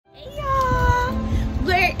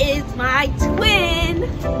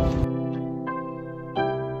What's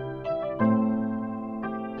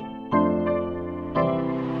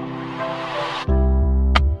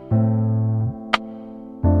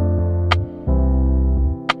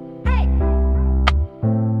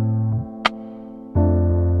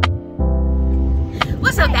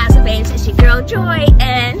up, Bazzle babes? It's your girl Joy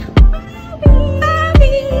and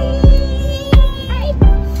Bobby.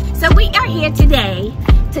 So we are here today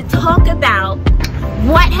to talk about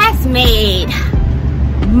what has made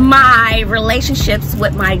my relationships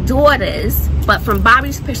with my daughters, but from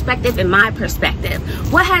Bobby's perspective and my perspective,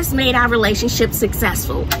 what has made our relationship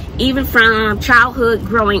successful. Even from childhood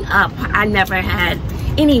growing up, I never had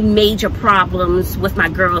any major problems with my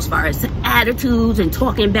girls as far as attitudes and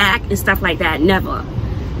talking back and stuff like that. Never.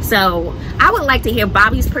 So I would like to hear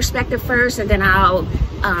Bobby's perspective first, and then I'll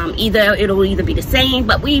it'll either be the same,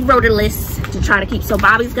 but we wrote a list to try to keep. So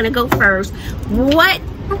Bobby's gonna go first. What?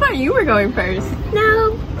 I thought you were going first.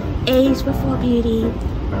 No, age before beauty.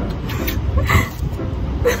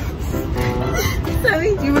 So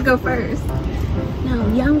you would go first. No,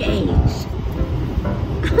 young age.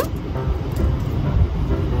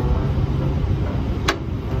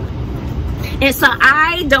 And so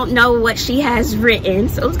I don't know what she has written,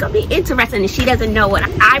 so it's gonna be interesting. And she doesn't know what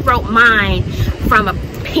I wrote mine from a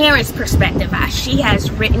parent's perspective. She has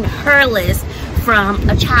written her list from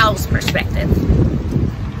a child's perspective.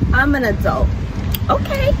 I'm an adult.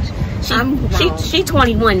 Okay. She's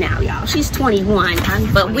 21 now, y'all. She's 21,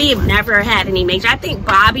 but we have never had any major. I think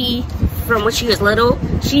Bobby, from when she was little,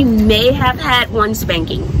 she may have had one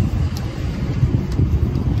spanking.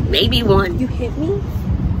 Maybe one. You hit me?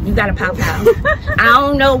 You got a pow pow. I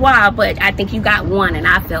don't know why, but I think you got one, and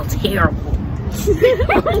I felt terrible.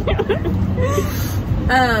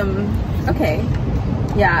 Okay.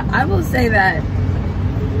 Yeah, I will say that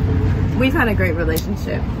we've had a great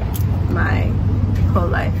relationship my whole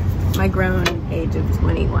life. My grown age of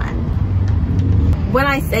 21. When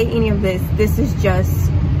I say any of this, this is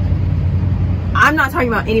just, I'm not talking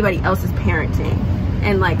about anybody else's parenting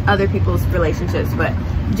and like other people's relationships, but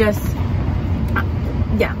just,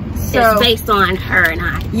 yeah. So it's based on her and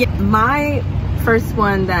I. Yeah, my first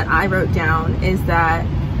one that I wrote down is that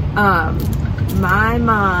my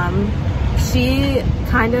mom, she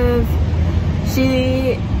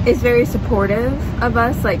is very supportive of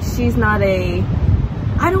us. Like, she's not a,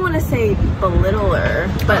 I don't want to say belittler,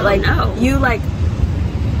 but like, no. You like,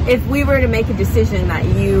 if we were to make a decision that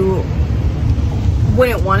you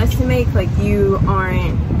wouldn't want us to make, like, you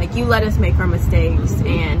aren't, like, you let us make our mistakes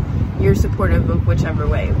and you're supportive of whichever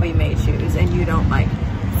way we may choose, and you don't like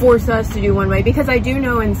force us to do one way. Because I do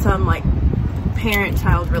know in some like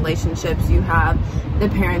parent-child relationships, you have the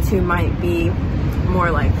parents who might be more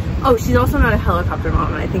like, oh, she's also not a helicopter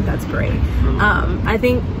mom, and I think that's great. I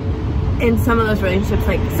think in some of those relationships,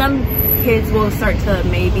 like, some kids will start to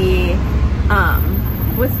maybe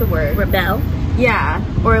what's the word? Rebel. Yeah,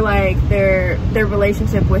 or like their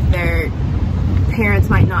relationship with their parents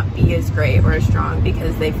might not be as great or as strong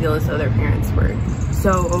because they feel as though their parents were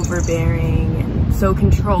so overbearing and so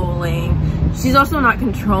controlling. She's also not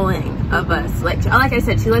controlling of us. Like I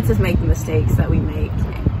said, she lets us make the mistakes that we make,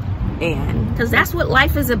 and because that's what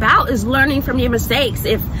life is about, is learning from your mistakes.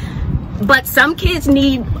 But some kids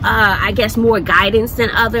need I guess more guidance than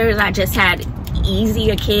others. I just had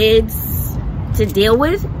easier kids to deal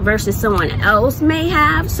with versus someone else may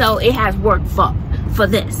have, so it has worked for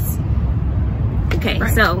this. Okay,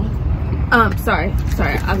 right. So sorry,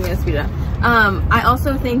 I'm gonna speed it up. I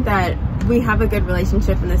also think that we have a good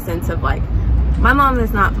relationship in the sense of, like, my mom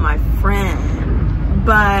is not my friend,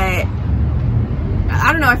 but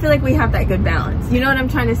I don't know, I feel like we have that good balance. You know what I'm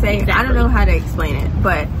trying to say? Exactly. I don't know how to explain it,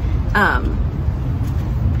 but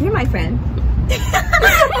you're my friend.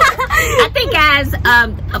 I think as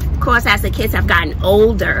of course, as the kids have gotten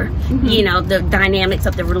older, you know, the dynamics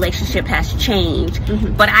of the relationship has changed.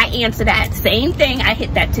 But I answer that same thing. I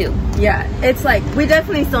hit that too. Yeah, it's like we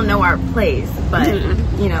definitely still know our place, but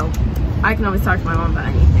you know, I can always talk to my mom about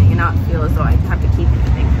anything and not feel as though I have to keep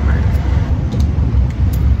anything from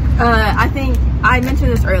her. I think I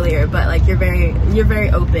mentioned this earlier, but like you're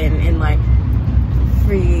very open and like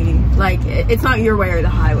free, like it's not your way or the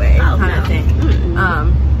highway kind of thing.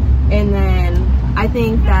 And then I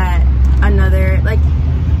think that another, like,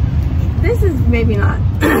 this is maybe not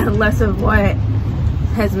less of what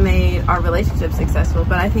has made our relationship successful,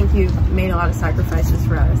 but I think you've made a lot of sacrifices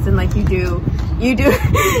for us, and like you do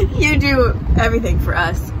everything for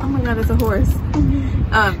us. Oh my god, it's a horse.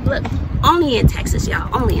 Look, only in Texas, y'all,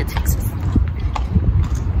 only in Texas.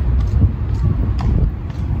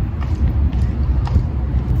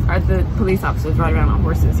 Are the police officers riding around on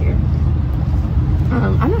horses here?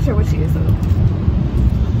 I'm not sure what she is though.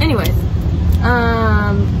 Anyways,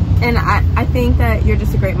 and I think that you're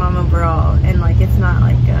just a great mom overall, and like it's not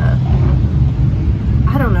like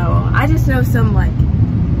I don't know. I just know some like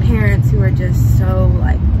parents who are just so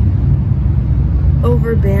like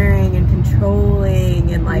overbearing and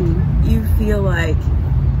controlling, and like you feel like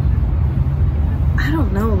I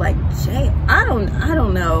don't know, like I don't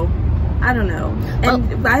know.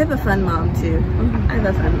 And I have a fun mom too. I have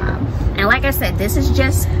a fun mom. And like I said, this is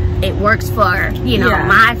just, it works for, you know,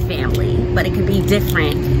 my family, but it can be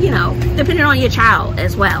different, you know, depending on your child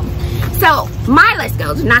as well. So my let's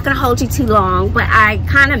go, I'm not going to hold you too long, but I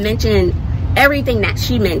kind of mentioned everything that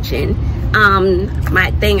she mentioned.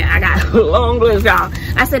 My thing, I got a long list, y'all.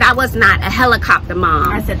 I said I was not a helicopter mom.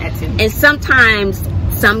 I said that too. And sometimes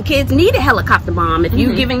some kids need a helicopter mom. If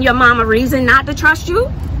you've given your mom a reason not to trust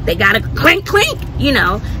you, they gotta clink, clink, you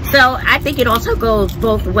know. So I think it also goes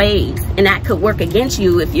both ways, and that could work against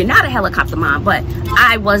you if you're not a helicopter mom. But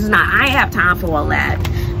I was not. I didn't have time for all that.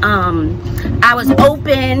 I was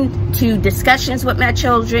open to discussions with my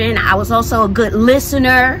children. I was also a good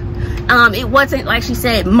listener. It wasn't like she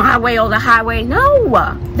said, my way or the highway. No,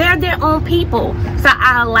 they're their own people. So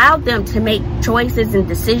I allowed them to make choices and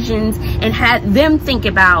decisions and had them think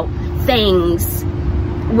about things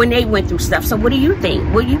when they went through stuff. So what do you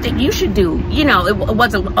think? What do you think you should do? You know, it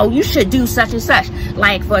wasn't, oh, you should do such and such.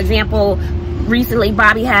 Like, for example, recently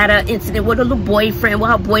Bobby had an incident with a little boyfriend.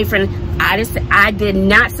 Well, her boyfriend, I did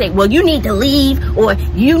not say, well, you need to leave, or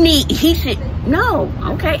he should. No,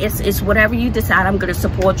 okay, it's whatever you decide. I'm going to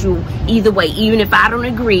support you either way. Even if I don't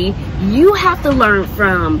agree, you have to learn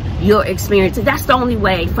from your experiences. That's the only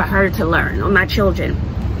way for her to learn, or my children.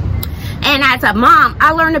 And as a mom,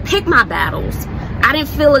 I learned to pick my battles. I didn't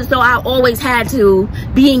feel as though I always had to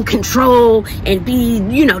be in control and be,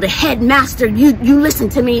 you know, the headmaster. You listen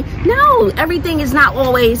to me. No, everything is not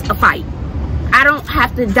always a fight. I don't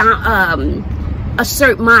have to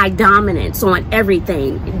assert my dominance on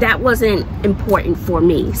everything. That wasn't important for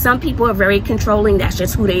me. Some people are very controlling. That's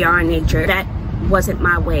just who they are in nature. That wasn't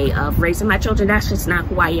my way of raising my children. That's just not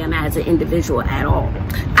who I am as an individual at all.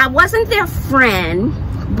 I wasn't their friend,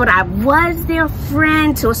 but I was their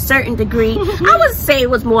friend to a certain degree. I would say it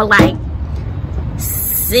was more like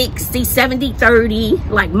 60, 70, 30,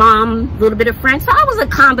 like mom, little bit of friend. So I was a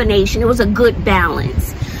combination. It was a good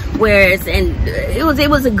balance. Whereas, and it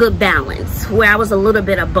was a good balance where I was a little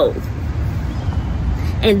bit of both.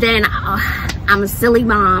 And then I'm a silly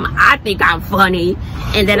mom. I think I'm funny.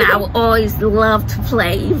 And then I would always love to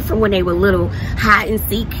play from when they were little, hide and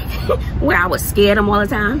seek, where I would scare them all the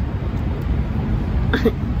time.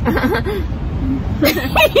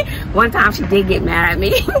 One time she did get mad at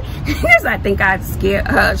me because I think I scared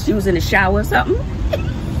her. She was in the shower or something.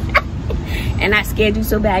 And I scared you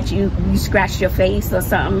so bad you scratched your face or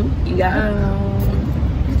something. You got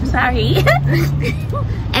sorry.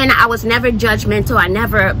 And I was never judgmental. I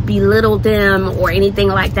never belittled them or anything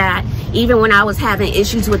like that. Even when I was having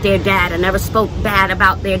issues with their dad, I never spoke bad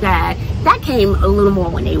about their dad. That came a little more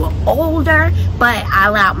when they were older, but I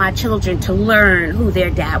allowed my children to learn who their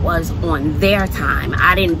dad was on their time.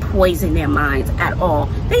 I didn't poison their minds at all.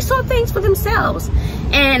 They saw things for themselves.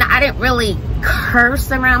 And I didn't really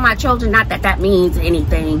curse around my children. Not that that means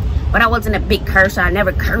anything, but I wasn't a big cursor. I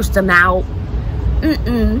never cursed them out.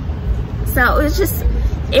 So it was just,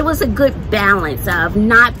 it was a good balance of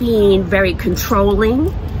not being very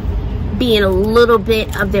controlling, being a little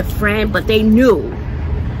bit of their friend, but they knew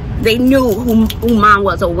who mom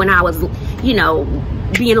was, or when I was, you know,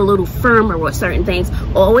 being a little firmer with certain things.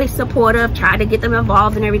 Always supportive, tried to get them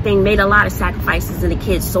involved in everything, made a lot of sacrifices, and the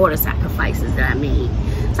kids saw the sacrifices that I made.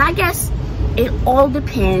 So I guess it all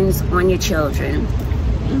depends on your children.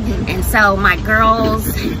 And so my girls,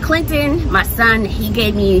 Clinton, my son, he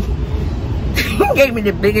gave me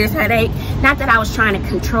the biggest headache. Not that I was trying to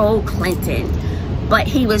control Clinton, but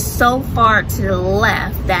he was so far to the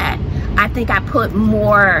left that I think I put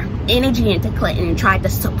more energy into Clinton and tried to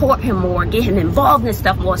support him more, get him involved in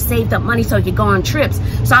stuff more, saved up money so he could go on trips.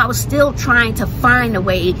 So I was still trying to find a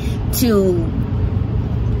way to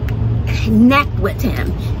connect with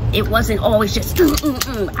him. It wasn't always just,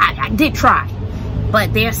 I did try.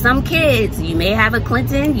 But there's some kids, you may have a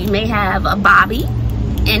Clinton, you may have a Bobby,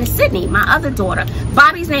 and Sydney, my other daughter.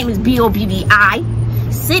 Bobby's name is B-O-B-B-I.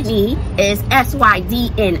 Sydney is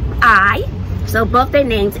S-Y-D-N-I. So both their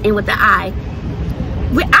names end with the I.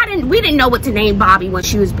 We didn't know what to name Bobby when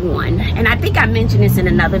she was born. And I think I mentioned this in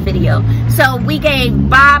another video. So we gave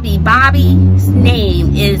Bobby's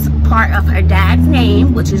name is part of her dad's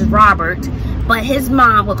name, which is Robert. But his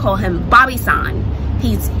mom would call him Bobby-san.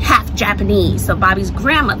 he's half Japanese, so Bobby's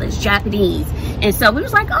grandmother's Japanese. And so we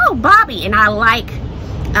was like, oh, Bobby. And I like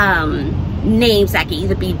names that could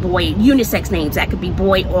either be boy, unisex names that could be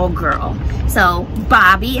boy or girl. So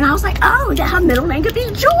Bobby, and I was like, oh, her middle name could be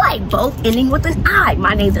Joy, both ending with an I.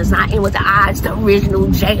 My name does not end with the I, it's the original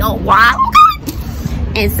J-O-Y.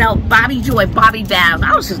 And so Bobby Joy, Bobby Bazzle.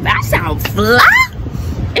 I was just, that sounds fly.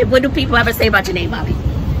 And what do people ever say about your name, Bobby?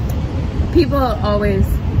 People always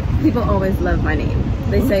love my name.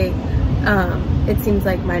 They say, it seems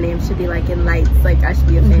like my name should be like in lights, like I should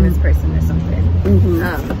be a famous person or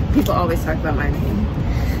something. People always talk about my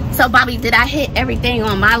name. So Bobby, did I hit everything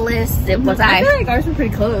on my list? I feel like ours were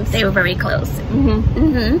pretty close. They were very close.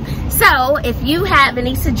 So if you have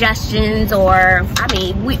any suggestions, or I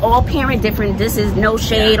mean, we all parent different. This is no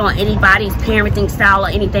shade on anybody's parenting style or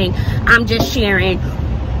anything. I'm just sharing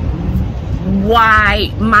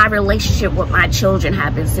why my relationship with my children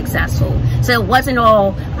have been successful. So it wasn't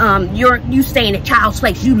all you stay in a child's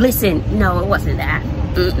place, you listen. No, it wasn't that.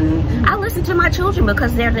 I listen to my children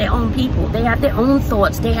because they're their own people. They have their own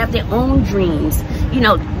thoughts, they have their own dreams, you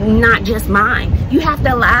know, not just mine. You have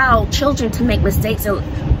to allow children to make mistakes, and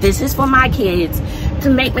this is for my kids, to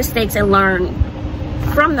make mistakes and learn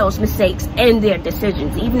from those mistakes and their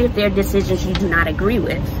decisions, even if their decisions you do not agree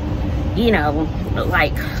with. You know,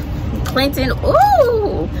 like Clinton,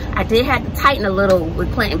 ooh, I did have to tighten a little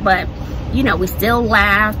with Clinton, but you know, we still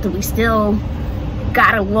laughed, we still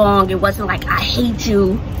got along. It wasn't like I hate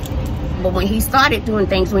you. But when he started doing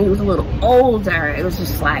things when he was a little older, it was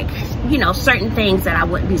just like, you know, certain things that I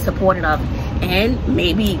wouldn't be supportive of. And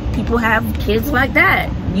maybe people have kids like that.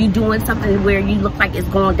 You doing something where you look like it's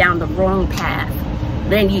going down the wrong path,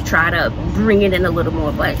 then you try to bring it in a little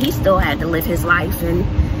more. But he still had to live his life, and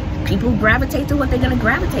people gravitate to what they're going to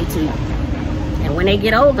gravitate to. And when they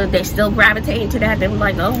get older, they still gravitate to that. They were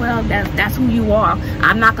like, oh, well, that's who you are.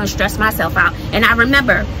 I'm not going to stress myself out. And I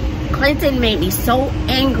remember Clinton made me so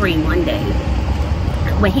angry one day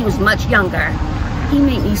when he was much younger. He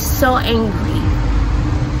made me so angry.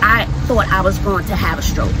 I thought I was going to have a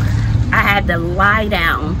stroke. I had to lie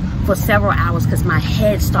down for several hours because my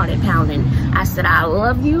head started pounding. I said, I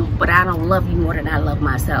love you, but I don't love you more than I love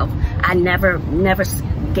myself. I never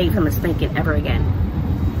gave him a spanking ever again.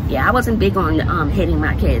 Yeah, I wasn't big on hitting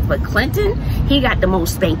my kids, but Clinton, he got the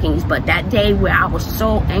most spankings. But that day where I was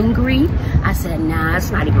so angry, I said, nah,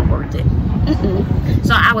 it's not even worth it.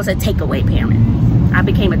 So I was a takeaway parent. I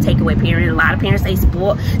became a takeaway parent. A lot of parents say,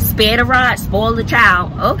 spare the rod, spoil the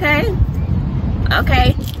child. Okay.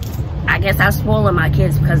 I guess I'm spoiling my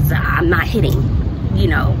kids because I'm not hitting, you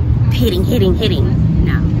know, hitting.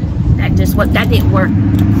 No, that didn't work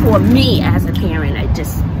for me as a parent. It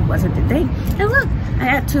just wasn't the thing. And look, I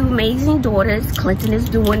have two amazing daughters. Clinton is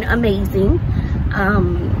doing amazing.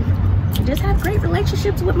 I just have great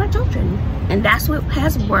relationships with my children, and that's what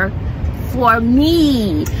has worked for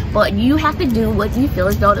me. But you have to do what you feel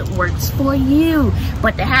as though it works for you.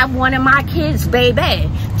 But to have one of my kids, baby,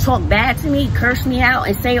 talk bad to me, curse me out,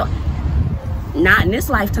 and say, not in this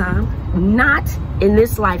lifetime, not in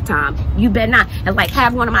this lifetime, you better not. And like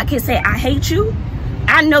have one of my kids say, I hate you,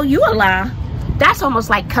 I know you a lie. That's almost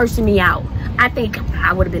like cursing me out. I think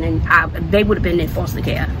I would have been they would have been in foster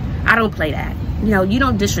care. I don't play that. You know, you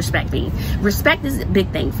don't disrespect me. Respect is a big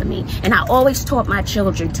thing for me. And I always taught my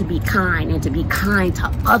children to be kind and to be kind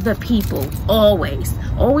to other people. Always.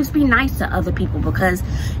 Always be nice to other people, because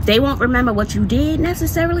they won't remember what you did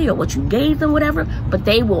necessarily or what you gave them, whatever, but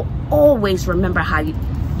they will always remember how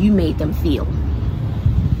you made them feel.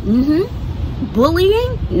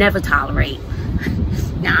 Bullying, never tolerate.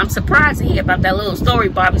 Now, I'm surprised to hear about that little story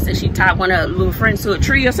Bobby said she tied one of her little friends to a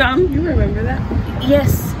tree or something. You remember that?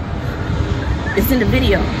 Yes. It's in the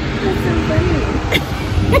video. That's so funny.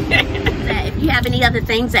 If you have any other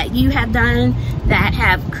things that you have done that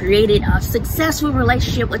have created a successful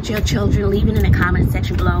relationship with your children, leave it in the comment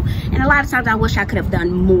section below. And a lot of times I wish I could have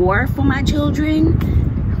done more for my children,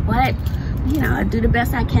 but you know, I do the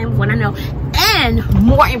best I can with what I know. And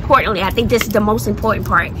more importantly, I think this is the most important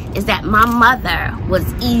part, is that my mother was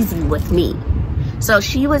easy with me. So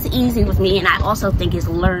she was easy with me, and I also think it's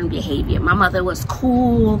learned behavior. My mother was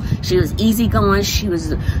cool. She was easygoing. She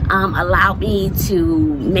was allowed me to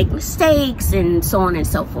make mistakes and so on and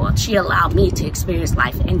so forth. She allowed me to experience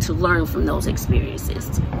life and to learn from those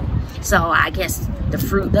experiences. So I guess the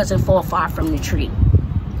fruit doesn't fall far from the tree.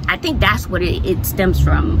 I think that's what it stems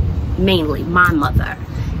from, mainly my mother.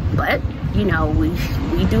 But you know, we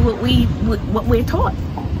do what we're taught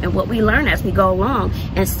and what we learn as we go along.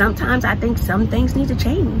 And sometimes I think some things need to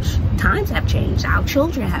change. Times have changed. Our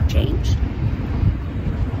children have changed.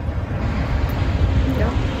 Yeah.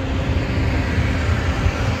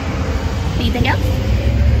 Anything else?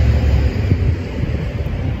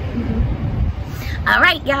 All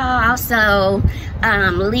right, y'all. So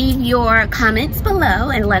leave your comments below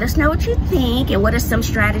and let us know what you think and what are some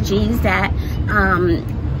strategies that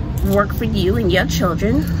work for you and your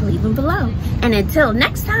children. Leave them below. And until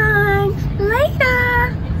next time,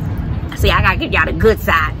 later. See, I gotta give y'all the good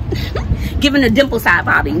side. Giving the dimple side,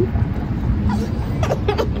 Bobby.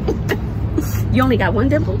 You only got one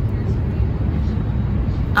dimple?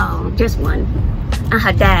 Oh, just one.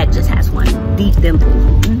 Her dad just has one deep dimple.